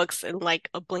 5 books in like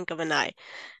a blink of an eye.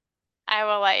 I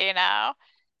will let you know.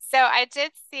 So I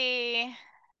did see,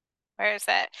 where is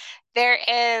it? There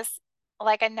is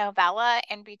like a novella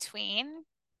in between,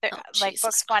 Oh, like Jesus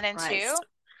books one and Christ. two.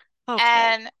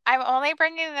 Okay. And I'm only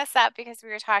bringing this up because we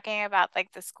were talking about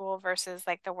like the school versus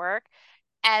like the work.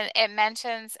 And it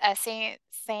mentions a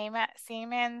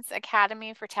Siemens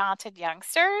Academy for Talented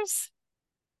Youngsters.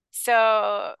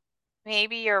 So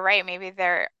maybe you're right. Maybe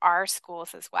there are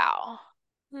schools as well.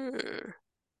 Hmm.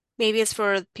 Maybe it's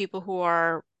for people who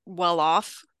are well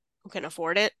off, who can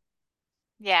afford it,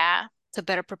 Yeah. to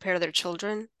better prepare their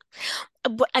children.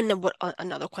 And then what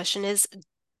another question is,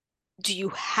 do you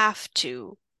have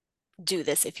to do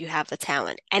this if you have the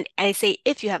talent? And I say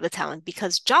if you have the talent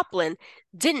because Joplin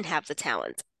didn't have the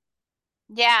talent.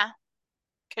 Yeah.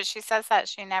 Because she says that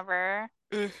she never,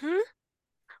 Hmm.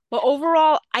 But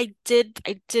overall, I did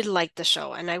like the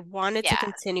show and I wanted to yeah.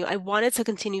 continue. I wanted to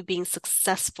continue being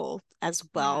successful as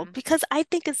well Hmm. because I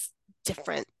think it's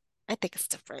different. I think it's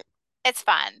different. It's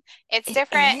fun. It's It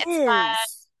different. It's fun.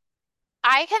 is.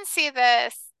 I can see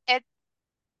this. It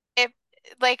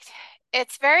like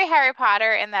it's very Harry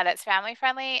Potter in that it's family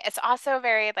friendly. It's also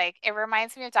very like it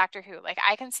reminds me of Doctor Who. Like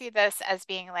I can see this as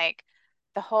being like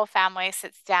the whole family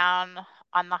sits down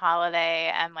on the holiday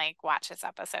and like watches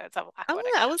episodes of Lockwood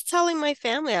I Co. was telling my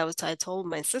family, I told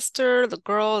my sister, the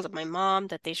girls, and my mom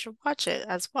that they should watch it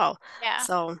as well. Yeah.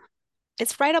 So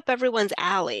it's right up everyone's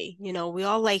alley. We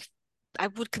all like, I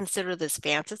would consider this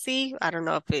fantasy. I don't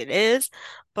know if it is,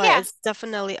 but Yeah. it's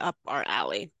definitely up our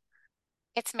alley.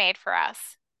 It's made for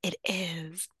us. It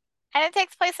is. And it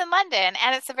takes place in London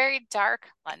and it's a very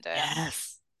dark London.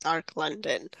 Yes. Dark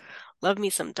London. Love me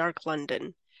some Dark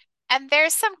London. And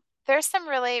there's some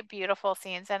really beautiful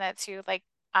scenes in it too. Like,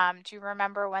 do you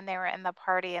remember when they were in the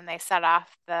party and they set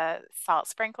off the salt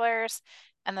sprinklers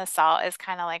and the salt is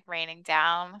kind of like raining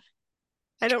down?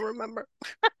 I don't remember.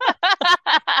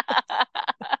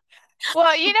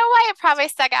 Well, you know why it probably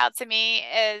stuck out to me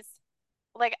is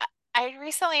like I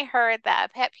recently heard that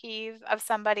a pet peeve of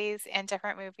somebody's in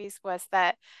different movies was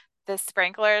that the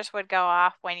sprinklers would go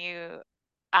off when you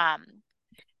um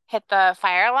hit the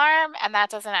fire alarm, and that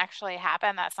doesn't actually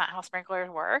happen. That's not how sprinklers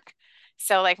work.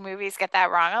 So like movies get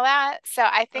that wrong a lot. So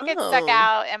I think it stuck Oh.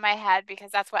 out in my head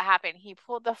because that's what happened. He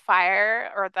pulled the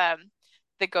fire or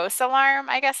the ghost alarm,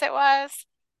 I guess it was,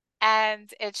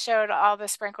 and it showed all the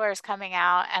sprinklers coming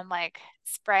out and like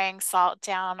spraying salt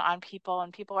down on people,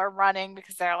 and people are running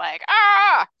because they're like,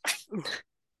 ah,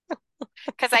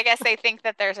 because I guess they think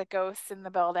that there's a ghost in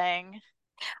the building.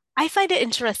 I find it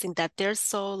interesting that they're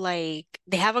so like,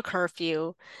 they have a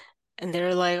curfew. And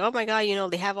they're like, oh my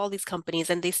God, they have all these companies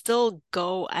and they still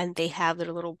go and they have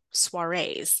their little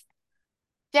soirees.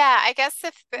 Yeah, I guess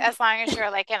if But as long as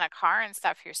you're like in a car and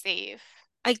stuff, you're safe.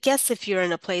 I guess if you're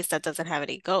in a place that doesn't have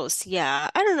any ghosts, yeah.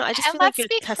 I don't know. I just And feel like let's you're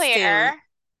be testing. clear,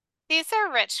 these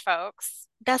are rich folks.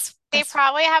 That's They that's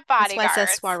probably have that's why it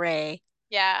says bodyguards. soiree.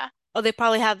 Yeah, Oh, they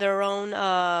probably have their own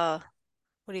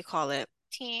what do you call it?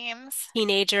 teams.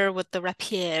 Teenager with the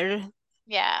rapier,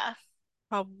 Yeah.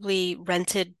 probably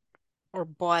rented or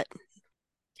bought.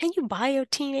 Can you buy a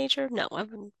teenager? No, I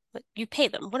wouldn't. But you pay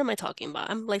them. What am I talking about?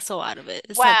 I'm like so out of it.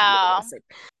 It's time for me to go Well, sick.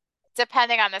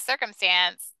 depending on the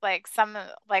circumstance, like some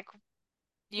like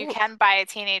you can buy a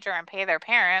teenager and pay their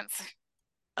parents.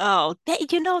 Oh,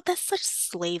 that's such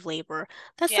slave labor.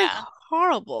 That's like Yeah.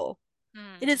 horrible.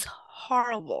 It Hmm. is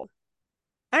horrible.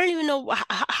 I don't even know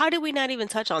how did we not even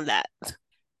touch on that?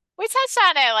 We touched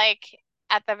on it like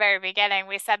at the very beginning.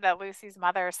 We said that Lucy's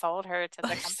mother sold her to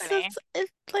the It's company, just,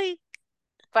 it's like,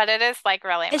 but it is like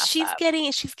really and messed she's up.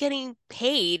 getting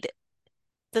paid.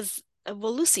 Does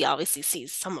well, Lucy obviously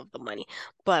sees some of the money,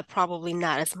 but probably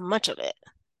not as much of it.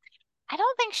 I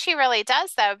don't think she really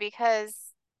does though,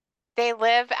 because they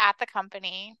live at the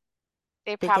company.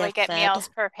 They They probably get get fed, meals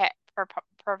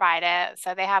provided,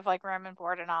 so they have like room and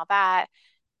board and all that.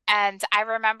 And I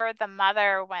remember the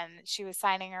mother when she was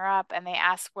signing her up and they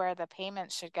asked where the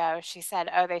payments should go. She said,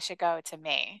 "Oh, they should go to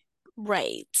me."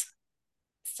 right?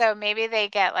 So maybe they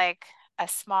get like a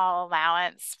small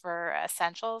allowance for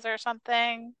essentials or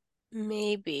something.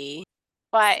 Maybe.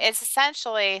 But it's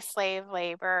essentially slave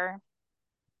labor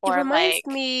It or reminds like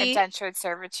me, indentured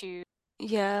servitude.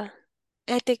 yeah,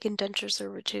 I think indenture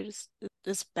servitude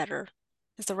is better.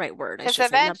 Is the right word, I Because should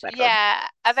say, not better.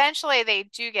 eventually they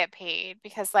do get paid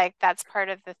because like that's part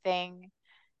of the thing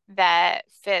that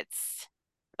fits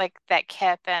like that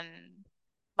Kip and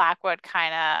Lockwood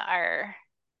kind of are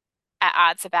at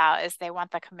odds about is they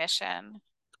want the commission.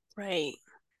 Right.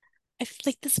 I feel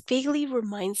like this vaguely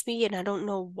reminds me, and I don't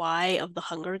know why, of the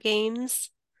Hunger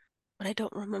Games, but I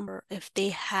don't remember if they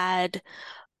had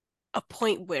a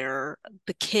point where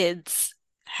the kids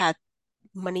had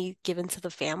money given to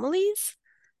the families.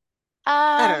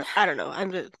 Um, I don't know.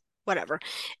 I'm just, whatever.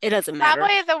 It doesn't matter.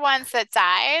 Probably the ones that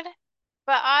died,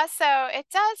 but also it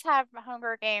does have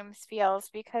Hunger Games feels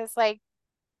because like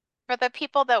for the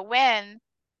people that win,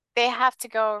 they have to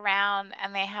go around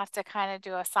and they have to kind of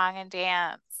do a song and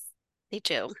dance. They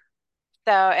do.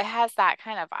 So it has that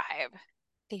kind of vibe.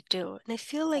 They do. And I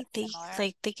feel like That's similar.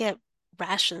 they get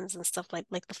rations and stuff like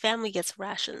the family gets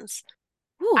rations.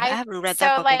 Ooh, I I haven't read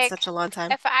that so book in like such a long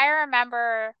time. if I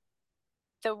remember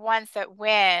the ones that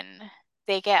win,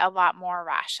 they get a lot more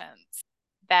rations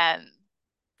than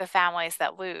the families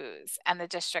that lose, and the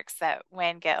districts that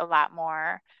win get a lot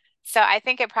more. So I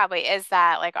think it probably is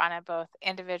that like on a both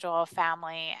individual,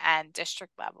 family, and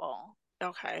district level.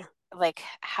 Okay. Like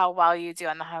how well you do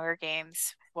on the Hunger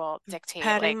Games will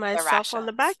dictate Patting like the myself on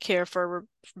the rations. back here for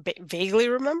vaguely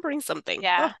remembering something.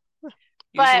 Oh, Yeah.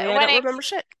 usually But I don't remember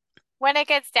shit. when it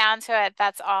gets down to it,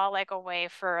 that's all like a way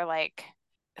for like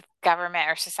government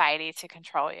or society to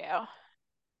control you.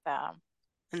 So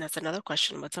And that's another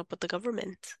question. What's up with the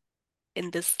government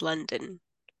in this London,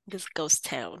 this ghost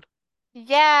town?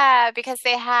 yeah, because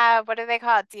they have what do they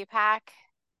call it? Deepak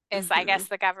is I Mm-hmm. guess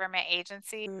the government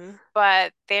agency, Mm.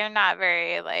 but they're not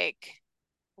very like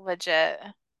legit.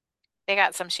 They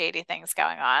got some shady things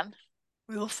going on.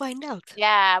 We will find out.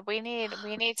 Yeah, we need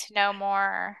to know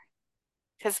more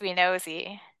because we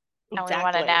nosy and we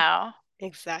want to Exactly. know.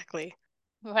 Exactly.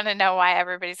 We want to know why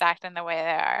everybody's acting the way they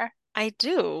are. I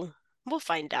do. We'll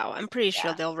find out. I'm pretty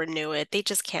sure Yeah, they'll renew it. They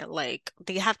just can't like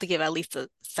they have to give at least a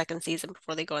second season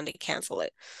before they go and they cancel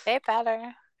it. they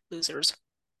better. Losers.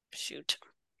 Shoot.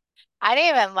 I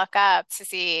didn't even look up to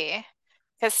see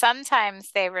because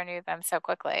sometimes they renew them so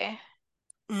quickly.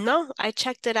 No, I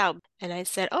checked it out and I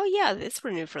said, "Oh yeah, it's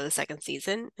renewed for the second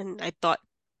season." And I thought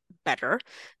better.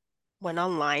 Went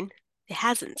online. It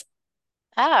hasn't.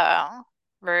 Oh,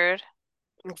 rude.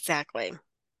 Exactly.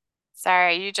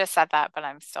 Sorry, you just said that, but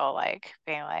I'm still like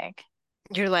being like,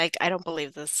 You're like, I don't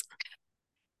believe this.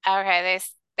 okay,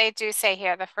 they do say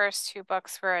here the first two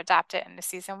books were adapted into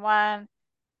season one.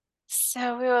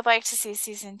 So we would like to see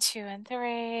season two and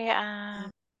three.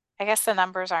 I guess the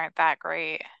numbers aren't that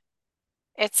great.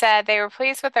 It said they were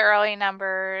pleased with the early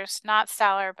numbers, not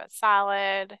stellar but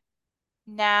solid.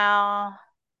 Now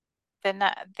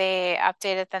they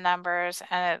updated the numbers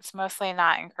and it's mostly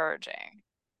not encouraging.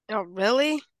 Oh,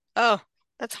 really? Oh,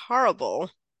 that's horrible.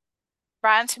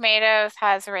 Rotten Tomatoes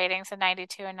has ratings of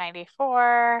 92 and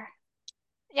 94.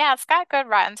 Yeah, it's got good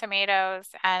Rotten Tomatoes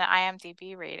and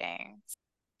IMDb ratings.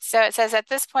 So it says at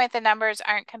this point the numbers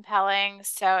aren't compelling,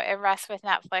 so it rests with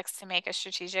Netflix to make a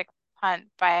strategic punt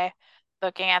by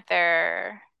looking at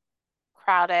their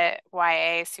crowded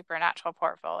YA supernatural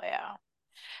portfolio.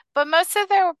 But most of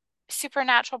their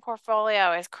supernatural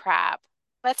portfolio is crap.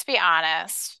 Let's be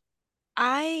honest.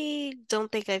 I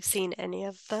don't think I've seen any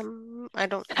of them. I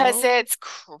don't Because know. it's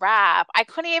crap. I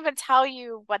couldn't even tell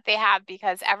you what they have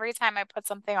because every time I put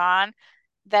something on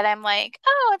that I'm like,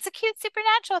 oh, it's a cute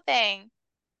supernatural thing.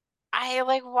 I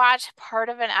like watch part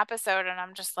of an episode and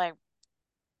I'm just like,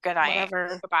 good night,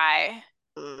 Whatever. goodbye.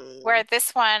 Mm. Where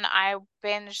this one, I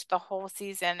binged the whole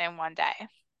season in one day.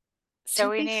 So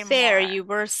To we be need fair, more. you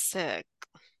were sick.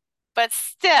 But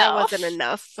That still, wasn't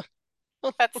enough.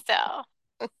 but still.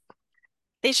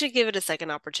 They should give it a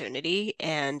second opportunity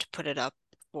and put it up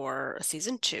for a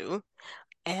season two,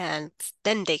 and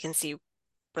then they can see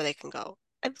where they can go.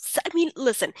 I mean,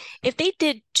 listen, if they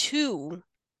did two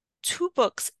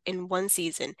books in one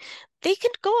season, they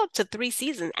could go up to three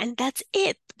seasons, and that's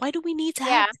it. Why do we need to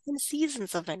have Yeah. 10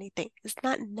 seasons of anything? It's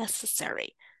not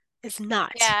necessary. It's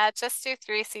not. Yeah, just do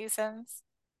three seasons.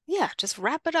 Yeah, just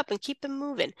wrap it up and keep it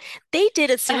moving. They did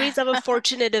a series of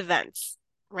unfortunate events,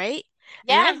 right?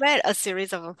 And I Yeah, read a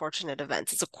series of unfortunate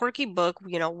events. It's a quirky book,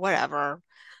 whatever.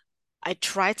 I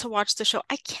tried to watch the show.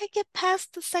 I can't get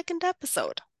past the second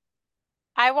episode.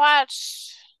 I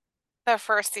watched the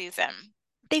first season.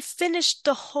 They finished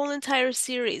the whole entire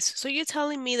series. So you're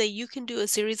telling me that you can do a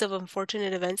series of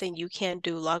unfortunate events and you can't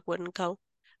do Lockwood Co?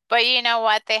 But you know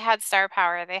what? They had star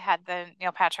power. They had the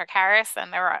Neil Patrick Harris,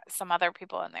 and there were some other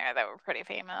people in there that were pretty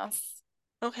famous.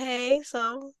 Okay,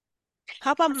 so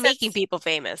how about Plus making it's, people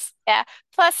famous? yeah.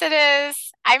 Plus it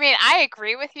is, I mean, I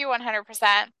agree with you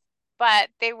 100%, but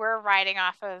they were writing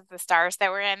off of the stars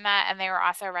that were in that, and they were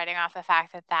also writing off the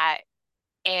fact that that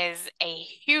is a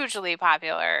hugely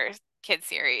popular kid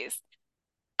series.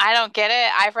 I don't get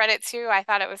it. I've read it too. I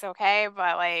thought it was okay,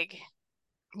 but like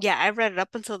Yeah, I read it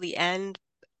up until the end.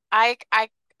 I I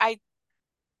I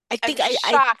I I'm think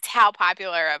shocked how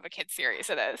popular of a kid series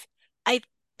it is. I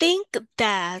think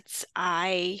that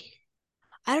I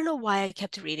don't know why I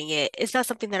kept reading it. It's not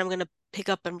something that I'm gonna pick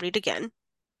up and read again.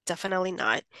 Definitely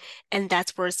not. And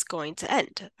that's where it's going to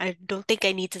end. I don't think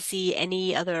I need to see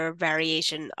any other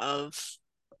variation of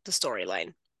the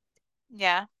storyline.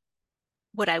 Yeah.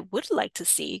 What I would like to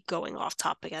see, going off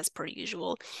topic as per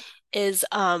usual, is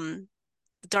The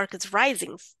Darkest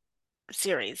Rising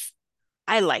series.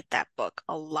 I like that book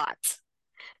a lot.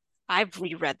 I've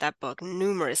reread that book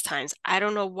numerous times. I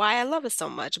don't know why I love it so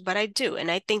much, but I do.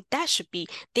 And I think that should be,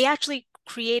 they actually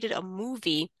created a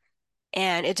movie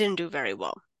and it didn't do very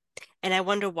well. And I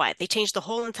wonder why. They changed the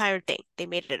whole entire thing. They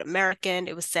made it American.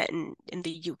 It was set in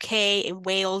the UK, in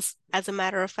Wales, as a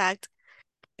matter of fact.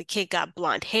 The kid got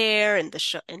blonde hair, and the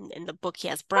show in the book he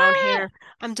has brown What? hair.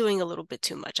 I'm doing a little bit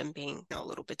too much. I'm being a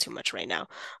little bit too much right now.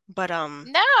 But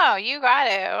No, you got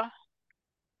to.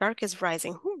 Dark is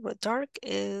Rising. Who Dark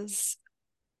is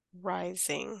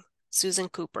Rising. Susan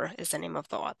Cooper is the name of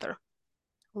the author.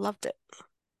 Loved it.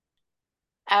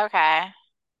 Okay.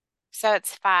 So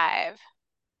it's five.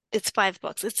 It's 5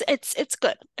 books. It's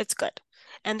good. It's good.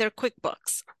 And they're quick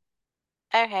books.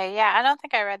 Okay, yeah, I don't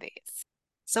think I read these.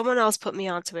 Someone else put me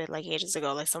onto it like ages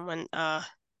ago. Like someone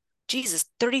Jesus,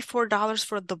 $34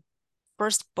 for the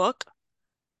first book?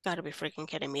 Gotta be freaking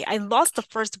kidding me. I lost the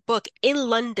first book in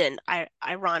London,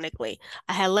 ironically.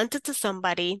 I had lent it to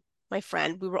somebody, my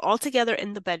friend. We were all together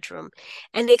in the bedroom,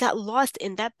 and it got lost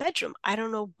in that bedroom. I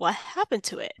don't know what happened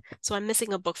to it. So I'm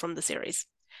missing a book from the series.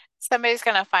 Somebody's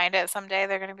gonna find it someday.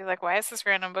 They're gonna be like, "Why is this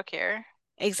random book here?"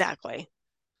 Exactly.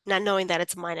 Not knowing that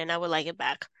it's mine and I would like it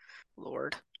back.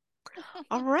 Lord.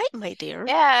 All right, my dear.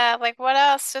 Yeah, like what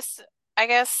else? Just I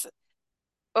guess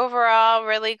overall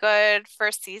really good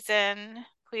first season.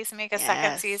 Please make a second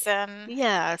Yes. season.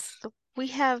 Yes. We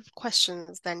have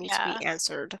questions that need to be Yeah.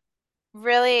 answered,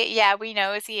 Really, yeah, we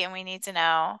nosy and we need to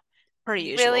know. per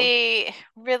usual. Really,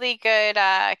 really good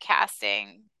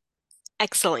casting.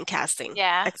 Excellent casting.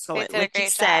 Yeah, they Excellent. did a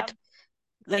great job.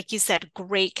 Like you said,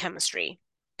 great chemistry.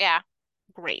 Yeah,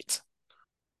 Great.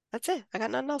 That's it. I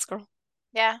got nothing else, girl.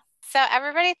 yeah. So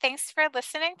everybody, thanks for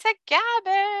listening to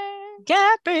Gavin.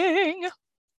 Gabbing.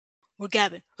 We're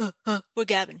gabbing. We're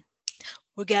gabbing.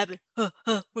 We're gabbing.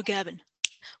 We're gabbing.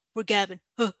 We're gabbing.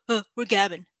 We're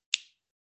gabbing.